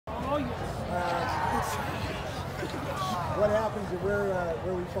what happens and where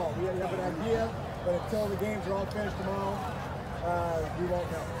we fall. We have an idea, but until the games are all finished tomorrow, we won't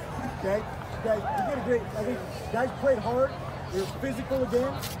know. Okay? Guys, we did a great, I think guys played hard. We were physical again.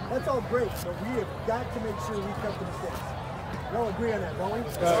 That's all great, but we have got to make sure we cut the mistakes. We all agree on that, don't we?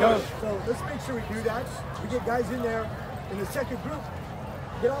 So let's make sure we do that. We get guys in there in the second group,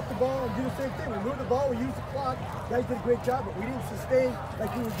 get off the ball and do the same thing. We move the ball, we use the clock. Guys did a great job, but we didn't sustain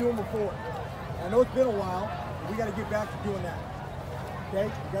like we were doing before. I know it's been a while, but we got to get back to doing that. Okay?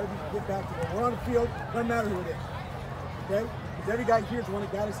 We got to get back to it. We're on the field, doesn't matter who it is. Okay? Because every guy here is the one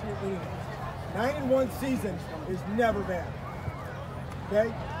that got us here anyway. 9-1 season is never bad.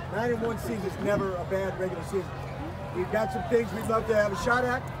 Okay? 9-1 season is never a bad regular season. We've got some things we'd love to have a shot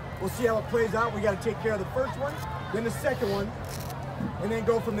at. We'll see how it plays out. We got to take care of the first one, then the second one, and then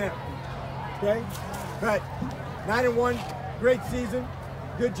go from there. Okay? But 9-1, great season,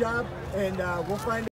 good job, and we'll find out.